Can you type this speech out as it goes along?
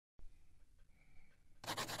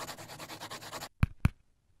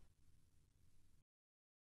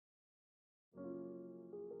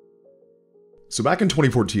So back in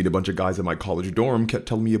 2014, a bunch of guys in my college dorm kept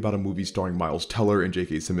telling me about a movie starring Miles Teller and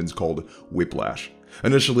J.K. Simmons called Whiplash.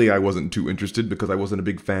 Initially, I wasn't too interested because I wasn't a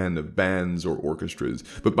big fan of bands or orchestras,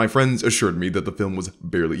 but my friends assured me that the film was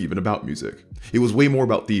barely even about music. It was way more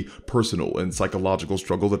about the personal and psychological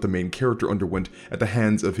struggle that the main character underwent at the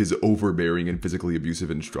hands of his overbearing and physically abusive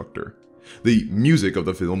instructor. The music of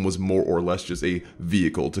the film was more or less just a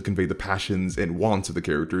vehicle to convey the passions and wants of the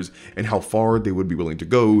characters and how far they would be willing to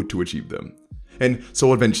go to achieve them. And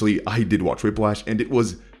so eventually I did watch Whiplash, and it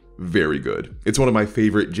was very good. It's one of my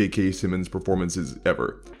favorite J.K. Simmons performances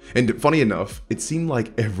ever. And funny enough, it seemed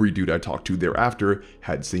like every dude I talked to thereafter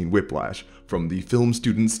had seen Whiplash. From the film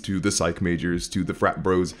students to the psych majors to the frat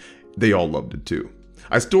bros, they all loved it too.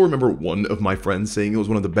 I still remember one of my friends saying it was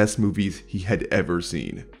one of the best movies he had ever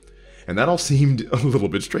seen. And that all seemed a little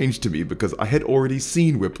bit strange to me because I had already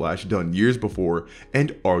seen Whiplash done years before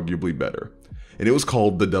and arguably better. And it was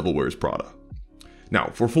called The Devil Wears Prada. Now,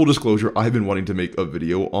 for full disclosure, I've been wanting to make a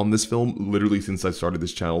video on this film literally since I started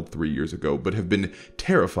this channel 3 years ago, but have been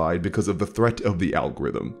terrified because of the threat of the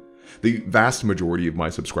algorithm. The vast majority of my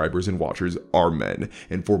subscribers and watchers are men,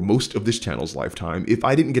 and for most of this channel's lifetime, if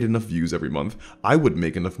I didn't get enough views every month, I wouldn't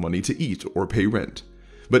make enough money to eat or pay rent.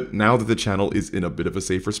 But now that the channel is in a bit of a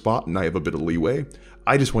safer spot and I have a bit of leeway,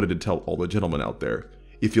 I just wanted to tell all the gentlemen out there,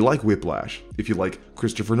 if you like Whiplash, if you like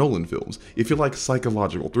Christopher Nolan films, if you like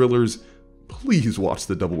psychological thrillers, please watch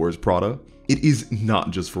The Devil Wears Prada. It is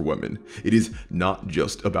not just for women. It is not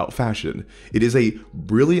just about fashion. It is a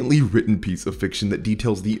brilliantly written piece of fiction that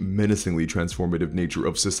details the menacingly transformative nature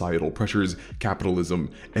of societal pressures,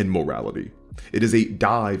 capitalism, and morality. It is a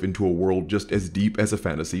dive into a world just as deep as a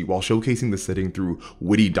fantasy while showcasing the setting through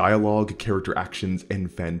witty dialogue, character actions,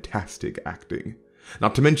 and fantastic acting.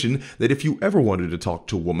 Not to mention that if you ever wanted to talk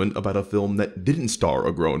to a woman about a film that didn't star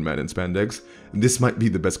a grown man in spandex, this might be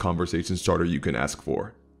the best conversation starter you can ask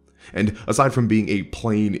for. And aside from being a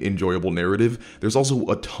plain, enjoyable narrative, there's also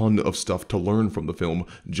a ton of stuff to learn from the film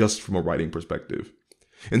just from a writing perspective.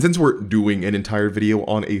 And since we're doing an entire video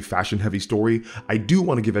on a fashion-heavy story, I do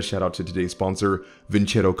want to give a shout out to today's sponsor,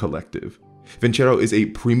 Vincero Collective. Vincero is a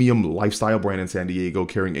premium lifestyle brand in San Diego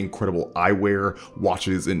carrying incredible eyewear,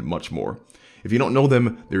 watches, and much more. If you don't know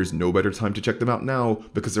them, there's no better time to check them out now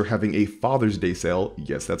because they're having a Father's Day sale,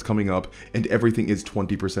 yes that's coming up, and everything is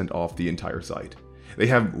 20% off the entire site. They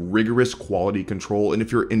have rigorous quality control, and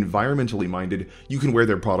if you're environmentally minded, you can wear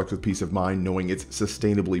their products with peace of mind knowing it's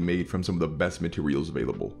sustainably made from some of the best materials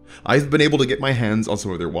available. I've been able to get my hands on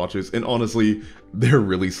some of their watches, and honestly, they're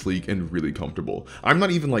really sleek and really comfortable. I'm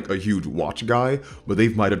not even like a huge watch guy, but they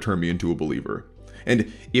might have turned me into a believer.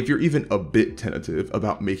 And if you're even a bit tentative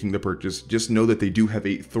about making the purchase, just know that they do have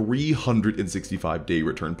a 365-day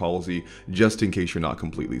return policy just in case you're not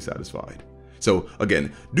completely satisfied. So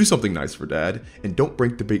again, do something nice for dad and don't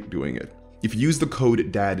break the bank doing it. If you use the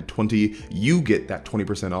code DAD20, you get that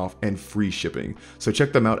 20% off and free shipping. So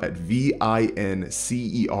check them out at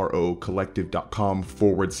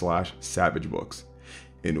vincerocollective.com/savagebooks.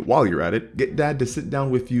 And while you're at it, get dad to sit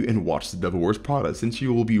down with you and watch The Devil Wears Prada since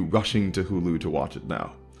you will be rushing to Hulu to watch it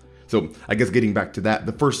now. So I guess getting back to that,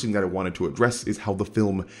 the first thing that I wanted to address is how the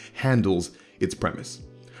film handles its premise.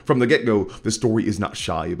 From the get-go, the story is not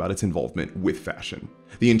shy about its involvement with fashion.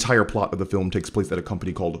 The entire plot of the film takes place at a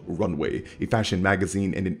company called Runway, a fashion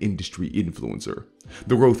magazine and an industry influencer.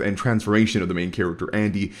 The growth and transformation of the main character,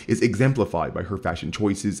 Andy, is exemplified by her fashion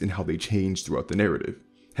choices and how they change throughout the narrative.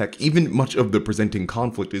 Heck, even much of the presenting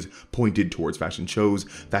conflict is pointed towards fashion shows,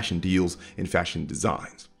 fashion deals, and fashion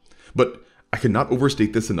designs. But I cannot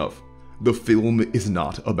overstate this enough. The film is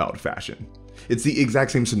not about fashion. It's the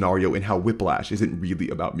exact same scenario in how Whiplash isn't really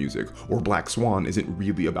about music, or Black Swan isn't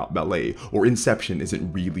really about ballet, or Inception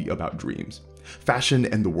isn't really about dreams. Fashion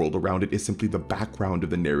and the world around it is simply the background of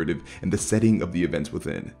the narrative and the setting of the events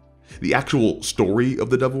within. The actual story of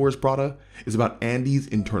The Devil Wears Prada is about Andy's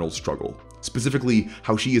internal struggle, specifically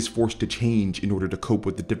how she is forced to change in order to cope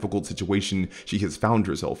with the difficult situation she has found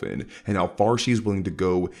herself in, and how far she is willing to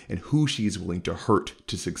go and who she is willing to hurt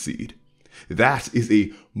to succeed. That is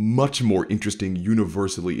a much more interesting,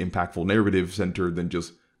 universally impactful narrative center than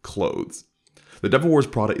just clothes. The Devil Wears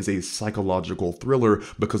Prada is a psychological thriller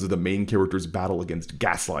because of the main character's battle against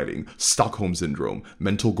gaslighting, Stockholm Syndrome,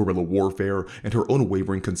 mental guerrilla warfare, and her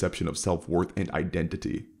unwavering conception of self-worth and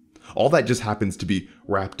identity. All that just happens to be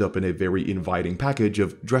wrapped up in a very inviting package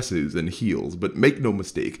of dresses and heels, but make no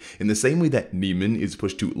mistake, in the same way that Neiman is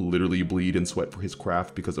pushed to literally bleed and sweat for his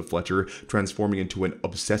craft because of Fletcher, transforming into an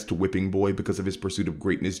obsessed whipping boy because of his pursuit of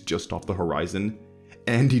greatness just off the horizon,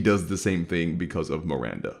 Andy does the same thing because of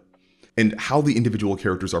Miranda. And how the individual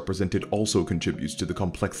characters are presented also contributes to the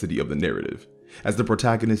complexity of the narrative. As the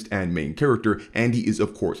protagonist and main character, Andy is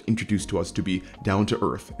of course introduced to us to be down to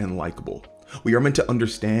earth and likable. We are meant to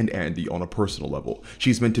understand Andy on a personal level.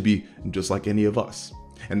 She's meant to be just like any of us.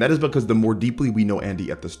 And that is because the more deeply we know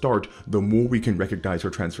Andy at the start, the more we can recognize her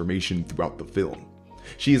transformation throughout the film.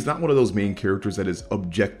 She is not one of those main characters that is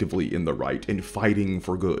objectively in the right and fighting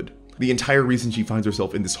for good. The entire reason she finds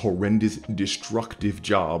herself in this horrendous, destructive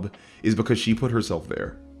job is because she put herself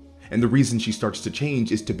there. And the reason she starts to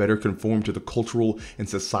change is to better conform to the cultural and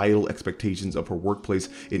societal expectations of her workplace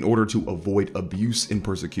in order to avoid abuse and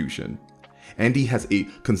persecution. Andy has a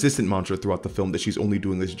consistent mantra throughout the film that she's only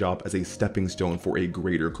doing this job as a stepping stone for a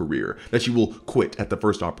greater career, that she will quit at the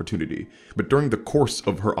first opportunity. But during the course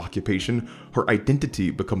of her occupation, her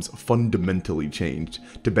identity becomes fundamentally changed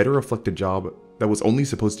to better reflect a job that was only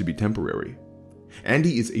supposed to be temporary.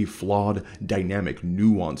 Andy is a flawed, dynamic,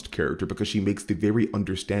 nuanced character because she makes the very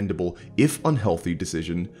understandable, if unhealthy,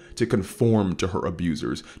 decision to conform to her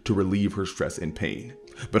abusers to relieve her stress and pain,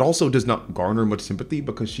 but also does not garner much sympathy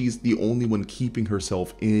because she's the only one keeping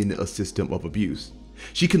herself in a system of abuse.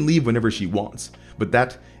 She can leave whenever she wants, but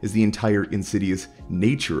that is the entire insidious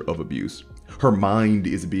nature of abuse. Her mind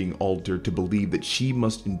is being altered to believe that she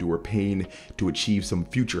must endure pain to achieve some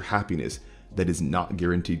future happiness that is not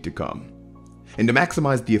guaranteed to come. And to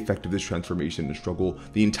maximize the effect of this transformation and struggle,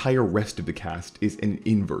 the entire rest of the cast is an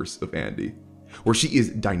inverse of Andy. Where she is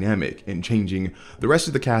dynamic and changing, the rest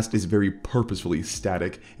of the cast is very purposefully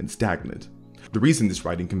static and stagnant. The reason this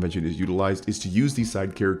writing convention is utilized is to use these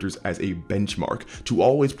side characters as a benchmark to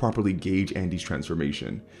always properly gauge Andy's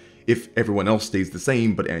transformation. If everyone else stays the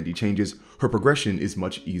same but Andy changes, her progression is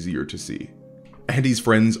much easier to see. Andy's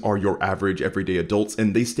friends are your average everyday adults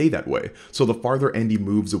and they stay that way, so the farther Andy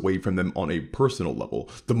moves away from them on a personal level,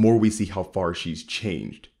 the more we see how far she's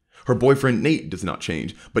changed. Her boyfriend Nate does not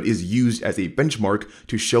change, but is used as a benchmark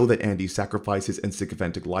to show that Andy's sacrifices and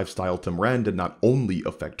sycophantic lifestyle to Miranda not only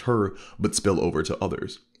affect her, but spill over to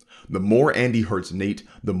others. The more Andy hurts Nate,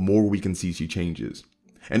 the more we can see she changes.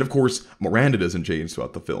 And of course, Miranda doesn't change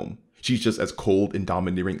throughout the film. She's just as cold and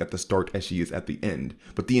domineering at the start as she is at the end,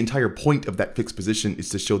 but the entire point of that fixed position is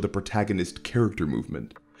to show the protagonist's character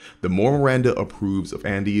movement. The more Miranda approves of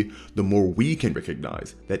Andy, the more we can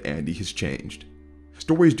recognize that Andy has changed.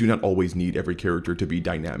 Stories do not always need every character to be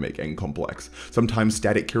dynamic and complex. Sometimes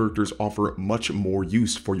static characters offer much more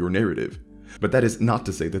use for your narrative. But that is not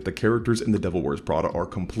to say that the characters in The Devil Wears Prada are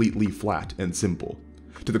completely flat and simple.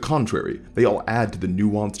 To the contrary, they all add to the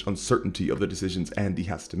nuanced uncertainty of the decisions Andy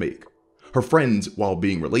has to make. Her friends, while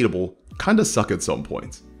being relatable, kinda suck at some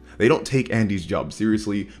points. They don't take Andy's job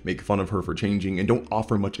seriously, make fun of her for changing, and don't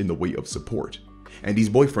offer much in the way of support. Andy's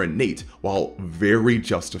boyfriend, Nate, while very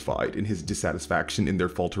justified in his dissatisfaction in their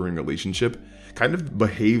faltering relationship, kind of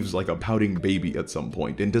behaves like a pouting baby at some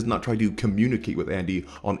point and does not try to communicate with Andy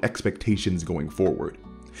on expectations going forward.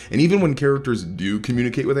 And even when characters do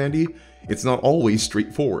communicate with Andy, it's not always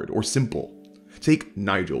straightforward or simple. Take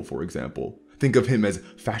Nigel, for example. Think of him as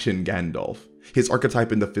Fashion Gandalf. His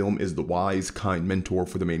archetype in the film is the wise, kind mentor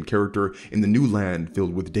for the main character in the new land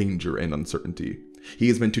filled with danger and uncertainty. He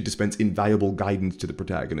is meant to dispense invaluable guidance to the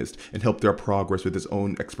protagonist and help their progress with his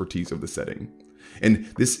own expertise of the setting. And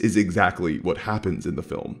this is exactly what happens in the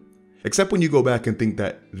film. Except when you go back and think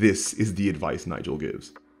that this is the advice Nigel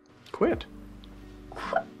gives. Quit.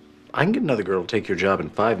 I can get another girl to take your job in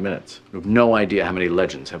 5 minutes. You have no idea how many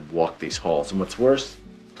legends have walked these halls. And what's worse,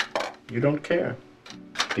 you don't care.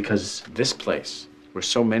 Because this place, where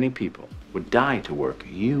so many people would die to work,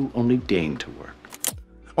 you only deign to work.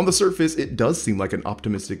 On the surface, it does seem like an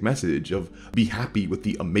optimistic message of be happy with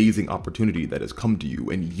the amazing opportunity that has come to you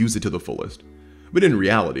and use it to the fullest. But in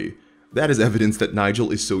reality, that is evidence that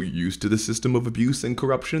Nigel is so used to the system of abuse and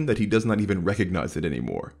corruption that he does not even recognize it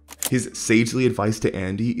anymore. His sagely advice to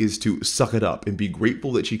Andy is to suck it up and be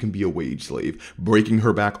grateful that she can be a wage slave, breaking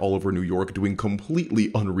her back all over New York doing completely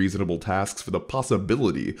unreasonable tasks for the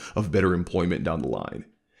possibility of better employment down the line.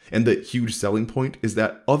 And the huge selling point is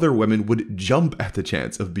that other women would jump at the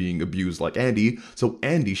chance of being abused like Andy, so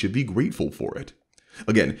Andy should be grateful for it.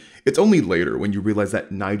 Again, it's only later when you realize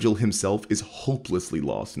that Nigel himself is hopelessly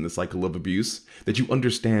lost in the cycle of abuse that you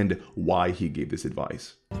understand why he gave this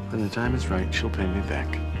advice. When the time is right, she'll pay me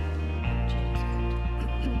back.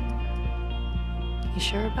 You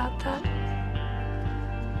sure about that?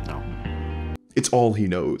 No. It's all he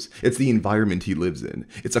knows. It's the environment he lives in.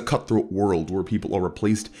 It's a cutthroat world where people are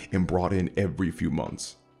replaced and brought in every few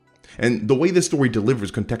months. And the way this story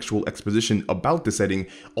delivers contextual exposition about the setting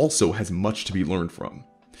also has much to be learned from.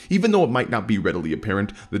 Even though it might not be readily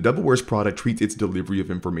apparent, The Devil Wears Prada treats its delivery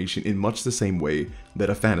of information in much the same way that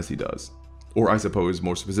a fantasy does. Or I suppose,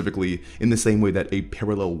 more specifically, in the same way that a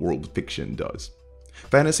parallel world fiction does.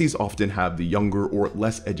 Fantasies often have the younger or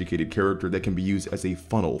less educated character that can be used as a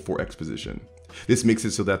funnel for exposition. This makes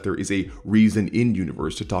it so that there is a reason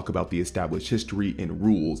in-universe to talk about the established history and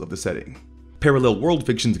rules of the setting. Parallel world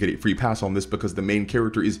fictions get a free pass on this because the main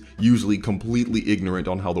character is usually completely ignorant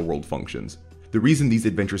on how the world functions. The reason these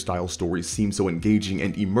adventure-style stories seem so engaging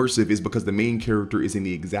and immersive is because the main character is in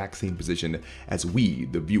the exact same position as we,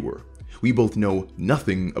 the viewer. We both know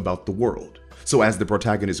nothing about the world. So as the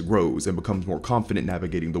protagonist grows and becomes more confident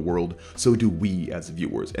navigating the world, so do we as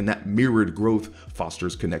viewers, and that mirrored growth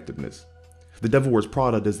fosters connectedness. The Devil Wears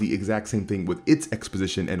Prada does the exact same thing with its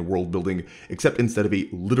exposition and world building, except instead of a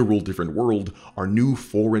literal different world, our new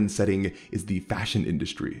foreign setting is the fashion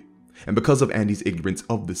industry. And because of Andy's ignorance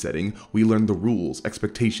of the setting, we learn the rules,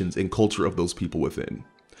 expectations, and culture of those people within.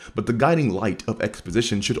 But the guiding light of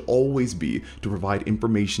exposition should always be to provide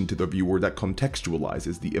information to the viewer that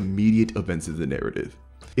contextualizes the immediate events of the narrative.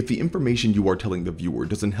 If the information you are telling the viewer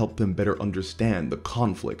doesn't help them better understand the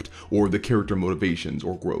conflict or the character motivations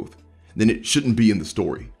or growth, then it shouldn't be in the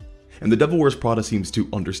story. And The Devil Wears Prada seems to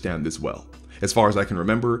understand this well. As far as I can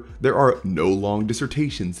remember, there are no long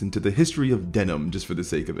dissertations into the history of denim just for the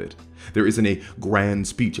sake of it. There isn't a grand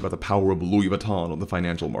speech about the power of Louis Vuitton on the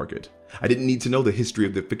financial market. I didn't need to know the history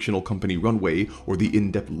of the fictional company Runway or the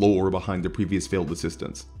in-depth lore behind their previous failed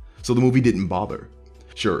assistants. So the movie didn't bother.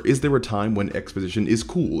 Sure, is there a time when exposition is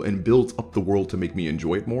cool and builds up the world to make me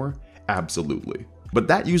enjoy it more? Absolutely. But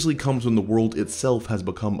that usually comes when the world itself has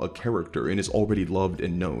become a character and is already loved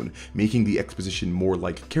and known, making the exposition more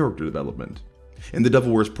like character development. In The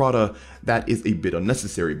Devil Wears Prada, that is a bit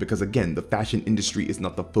unnecessary because again, the fashion industry is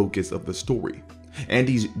not the focus of the story.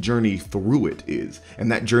 Andy's journey through it is,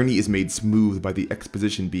 and that journey is made smooth by the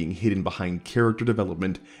exposition being hidden behind character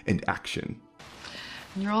development and action.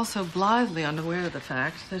 And you're also blithely unaware of the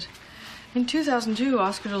fact that in 2002,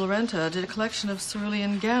 Oscar de la Renta did a collection of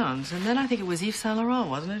cerulean gowns, and then I think it was Yves Saint Laurent,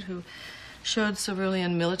 wasn't it, who showed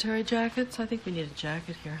cerulean military jackets? I think we need a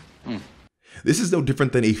jacket here. This is no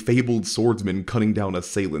different than a fabled swordsman cutting down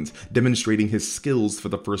assailants, demonstrating his skills for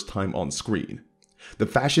the first time on screen. The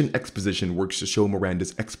fashion exposition works to show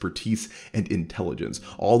Miranda's expertise and intelligence,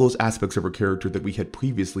 all those aspects of her character that we had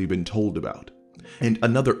previously been told about. And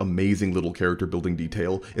another amazing little character building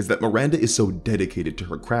detail is that Miranda is so dedicated to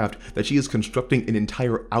her craft that she is constructing an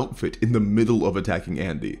entire outfit in the middle of attacking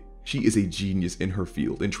Andy. She is a genius in her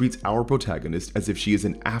field and treats our protagonist as if she is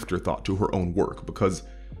an afterthought to her own work, because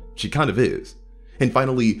she kind of is. And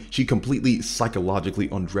finally, she completely psychologically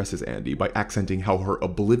undresses Andy by accenting how her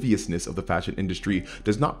obliviousness of the fashion industry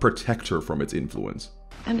does not protect her from its influence.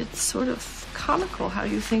 And it's sort of comical how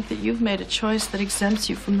you think that you've made a choice that exempts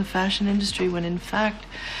you from the fashion industry when in fact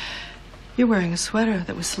you're wearing a sweater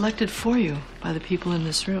that was selected for you by the people in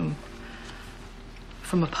this room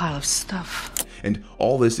from a pile of stuff. And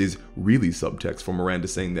all this is really subtext for Miranda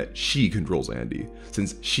saying that she controls Andy,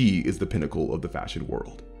 since she is the pinnacle of the fashion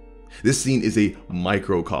world. This scene is a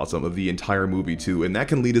microcosm of the entire movie too, and that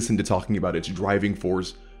can lead us into talking about its driving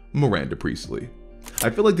force, Miranda Priestly. I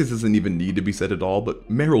feel like this doesn't even need to be said at all, but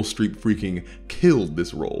Meryl Streep freaking killed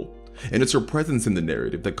this role. And it's her presence in the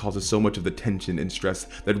narrative that causes so much of the tension and stress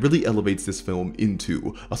that really elevates this film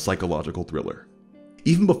into a psychological thriller.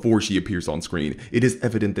 Even before she appears on screen, it is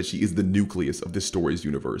evident that she is the nucleus of this story's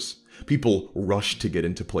universe. People rush to get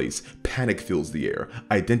into place, panic fills the air,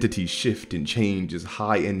 identities shift and change as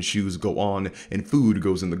high-end shoes go on and food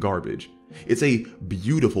goes in the garbage. It's a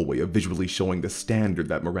beautiful way of visually showing the standard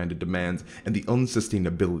that Miranda demands and the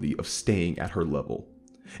unsustainability of staying at her level.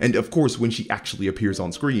 And of course, when she actually appears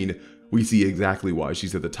on screen, we see exactly why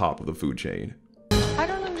she's at the top of the food chain. I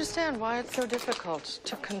don't understand why it's so difficult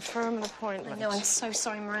to confirm an appointment. No, I'm so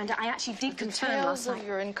sorry, Miranda. I actually did confirm Details last of night.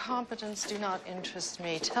 your incompetence do not interest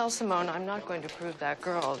me. Tell Simone I'm not going to prove that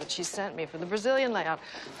girl that she sent me for the Brazilian layout.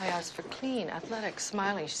 I asked for clean, athletic,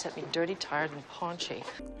 smiling. She sent me dirty, tired, and paunchy.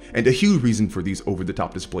 And a huge reason for these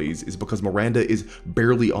over-the-top displays is because Miranda is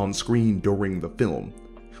barely on screen during the film.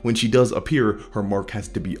 When she does appear, her mark has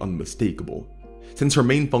to be unmistakable. Since her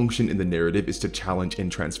main function in the narrative is to challenge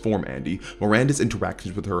and transform Andy, Miranda's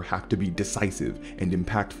interactions with her have to be decisive and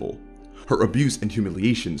impactful. Her abuse and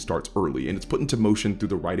humiliation starts early, and it's put into motion through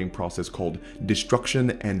the writing process called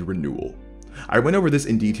destruction and renewal. I went over this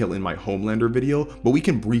in detail in my Homelander video, but we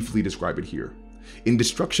can briefly describe it here. In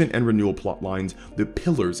destruction and renewal plotlines, the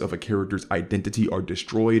pillars of a character's identity are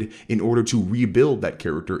destroyed in order to rebuild that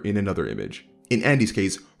character in another image. In Andy's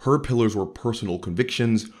case, her pillars were personal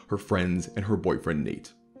convictions, her friends, and her boyfriend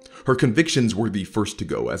Nate. Her convictions were the first to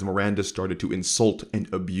go as Miranda started to insult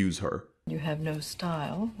and abuse her. You have no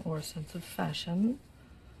style or sense of fashion.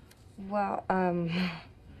 Well, I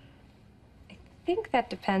think that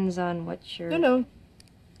depends on what you're... No.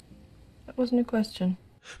 That wasn't a question.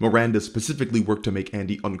 Miranda specifically worked to make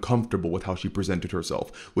Andy uncomfortable with how she presented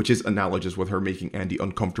herself, which is analogous with her making Andy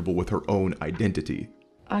uncomfortable with her own identity.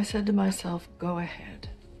 I said to myself, go ahead.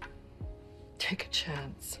 Take a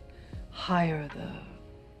chance. Hire the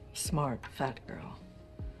smart fat girl.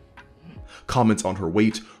 Comments on her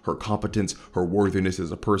weight, her competence, her worthiness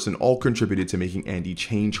as a person all contributed to making Andy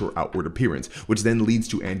change her outward appearance, which then leads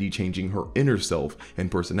to Andy changing her inner self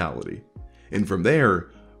and personality. And from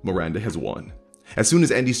there, Miranda has won. As soon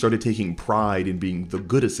as Andy started taking pride in being the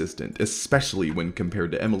good assistant, especially when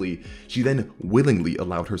compared to Emily, she then willingly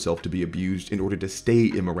allowed herself to be abused in order to stay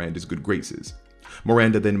in Miranda's good graces.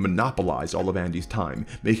 Miranda then monopolized all of Andy's time,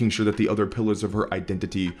 making sure that the other pillars of her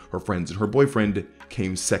identity, her friends and her boyfriend,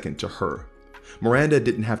 came second to her. Miranda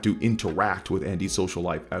didn't have to interact with Andy's social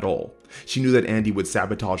life at all. She knew that Andy would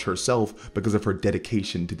sabotage herself because of her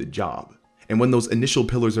dedication to the job. And when those initial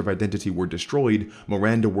pillars of identity were destroyed,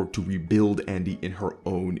 Miranda worked to rebuild Andy in her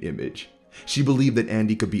own image. She believed that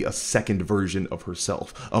Andy could be a second version of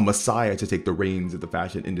herself, a messiah to take the reins of the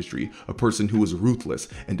fashion industry, a person who was ruthless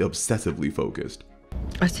and obsessively focused.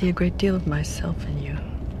 I see a great deal of myself in you.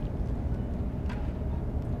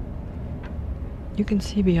 You can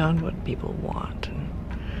see beyond what people want and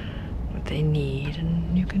what they need,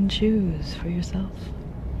 and you can choose for yourself.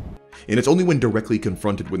 And it's only when directly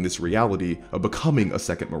confronted with this reality of becoming a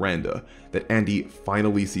second Miranda that Andy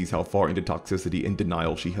finally sees how far into toxicity and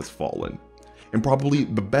denial she has fallen. And probably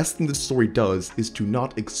the best thing this story does is to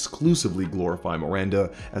not exclusively glorify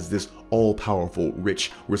Miranda as this all-powerful,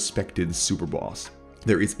 rich, respected superboss.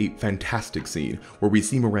 There is a fantastic scene where we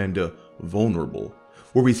see Miranda vulnerable,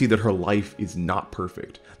 where we see that her life is not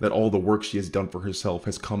perfect, that all the work she has done for herself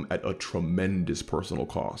has come at a tremendous personal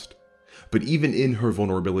cost. But even in her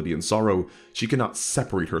vulnerability and sorrow, she cannot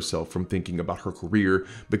separate herself from thinking about her career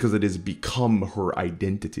because it has become her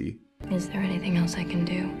identity. Is there anything else I can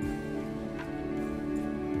do?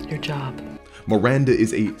 Your job. Miranda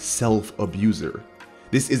is a self-abuser.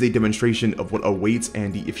 This is a demonstration of what awaits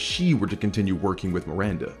Andy if she were to continue working with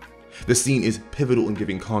Miranda. The scene is pivotal in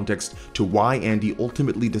giving context to why Andy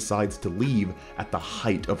ultimately decides to leave at the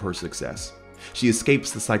height of her success. She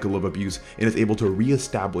escapes the cycle of abuse and is able to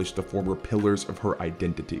re-establish the former pillars of her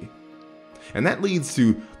identity. And that leads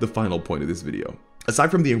to the final point of this video.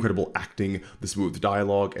 Aside from the incredible acting, the smooth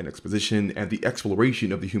dialogue and exposition, and the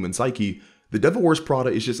exploration of the human psyche, The Devil Wears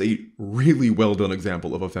Prada is just a really well done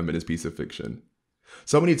example of a feminist piece of fiction.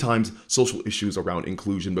 So many times, social issues around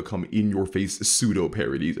inclusion become in-your-face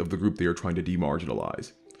pseudo-parodies of the group they are trying to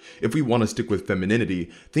demarginalize. If we want to stick with femininity,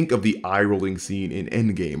 think of the eye-rolling scene in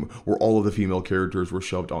Endgame, where all of the female characters were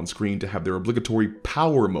shoved on screen to have their obligatory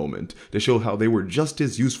power moment to show how they were just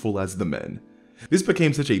as useful as the men. This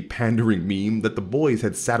became such a pandering meme that The Boys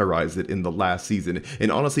had satirized it in the last season,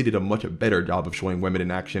 and honestly did a much better job of showing women in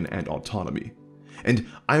action and autonomy. And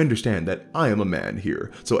I understand that I am a man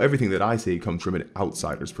here, so everything that I say comes from an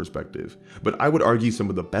outsider's perspective. But I would argue some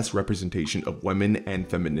of the best representation of women and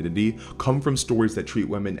femininity come from stories that treat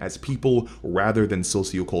women as people rather than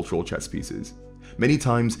sociocultural chess pieces. Many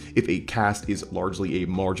times, if a cast is largely a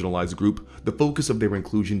marginalized group, the focus of their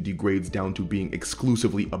inclusion degrades down to being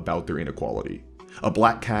exclusively about their inequality. A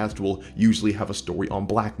black cast will usually have a story on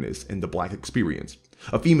blackness and the black experience.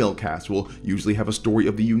 A female cast will usually have a story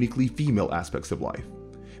of the uniquely female aspects of life.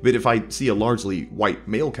 But if I see a largely white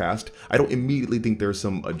male cast, I don't immediately think there's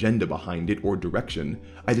some agenda behind it or direction.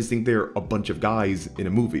 I just think they're a bunch of guys in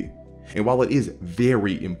a movie. And while it is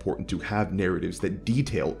very important to have narratives that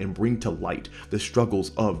detail and bring to light the struggles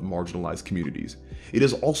of marginalized communities, it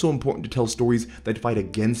is also important to tell stories that fight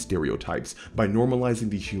against stereotypes by normalizing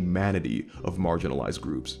the humanity of marginalized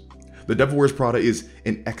groups. The Devil Wears Prada is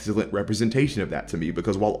an excellent representation of that to me,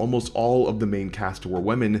 because while almost all of the main cast were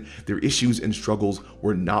women, their issues and struggles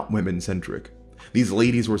were not women-centric. These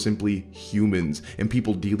ladies were simply humans and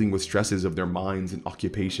people dealing with stresses of their minds and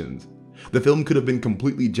occupations. The film could have been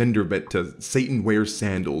completely gender-bent to Satan Wears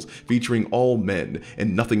Sandals, featuring all men,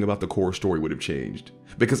 and nothing about the core story would have changed.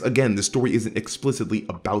 Because again, the story isn't explicitly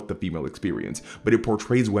about the female experience, but it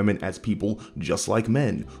portrays women as people just like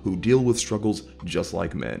men, who deal with struggles just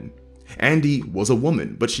like men. Andy was a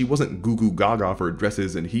woman, but she wasn't goo goo gaga for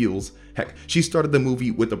dresses and heels. Heck, she started the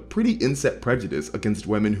movie with a pretty inset prejudice against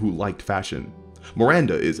women who liked fashion.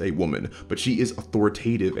 Miranda is a woman, but she is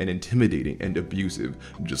authoritative and intimidating and abusive,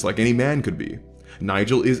 just like any man could be.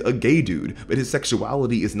 Nigel is a gay dude, but his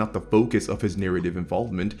sexuality is not the focus of his narrative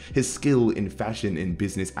involvement, his skill in fashion and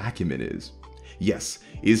business acumen is. Yes,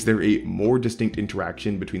 is there a more distinct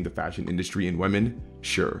interaction between the fashion industry and women?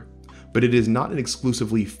 Sure. But it is not an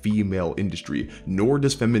exclusively female industry, nor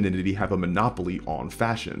does femininity have a monopoly on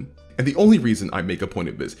fashion. And the only reason I make a point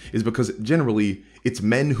of this is because generally, it's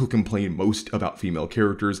men who complain most about female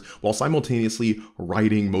characters while simultaneously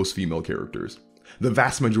writing most female characters. The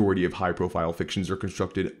vast majority of high-profile fictions are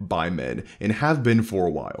constructed by men and have been for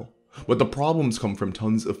a while. But the problems come from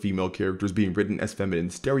tons of female characters being written as feminine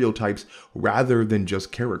stereotypes rather than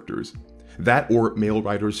just characters. That or male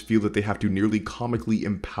writers feel that they have to nearly comically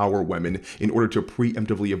empower women in order to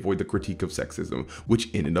preemptively avoid the critique of sexism, which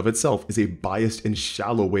in and of itself is a biased and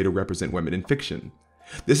shallow way to represent women in fiction.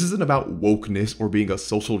 This isn't about wokeness or being a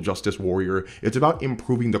social justice warrior, it's about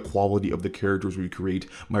improving the quality of the characters we create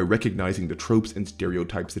by recognizing the tropes and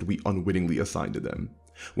stereotypes that we unwittingly assign to them.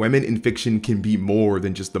 Women in fiction can be more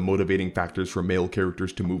than just the motivating factors for male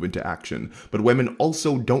characters to move into action, but women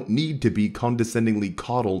also don't need to be condescendingly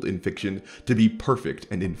coddled in fiction to be perfect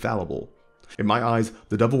and infallible. In my eyes,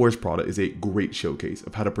 The Devil Wears Prada is a great showcase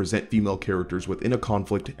of how to present female characters within a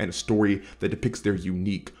conflict and a story that depicts their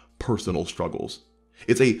unique, personal struggles.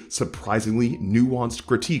 It's a surprisingly nuanced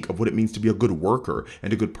critique of what it means to be a good worker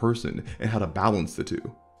and a good person and how to balance the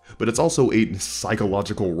two. But it's also a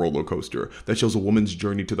psychological roller coaster that shows a woman's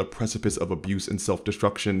journey to the precipice of abuse and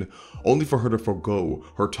self-destruction, only for her to forgo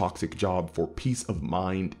her toxic job for peace of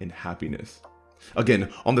mind and happiness.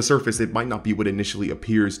 Again, on the surface, it might not be what initially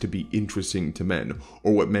appears to be interesting to men,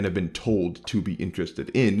 or what men have been told to be interested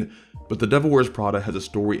in, but The Devil Wears Prada has a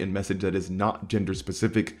story and message that is not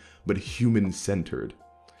gender-specific, but human-centered.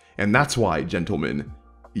 And that's why, gentlemen,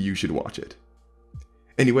 you should watch it.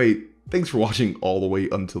 Anyway, thanks for watching all the way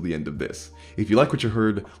until the end of this. If you like what you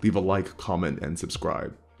heard, leave a like, comment, and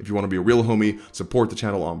subscribe. If you want to be a real homie, support the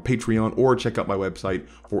channel on Patreon or check out my website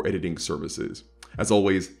for editing services. As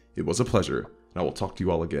always, it was a pleasure, and I will talk to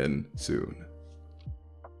you all again soon.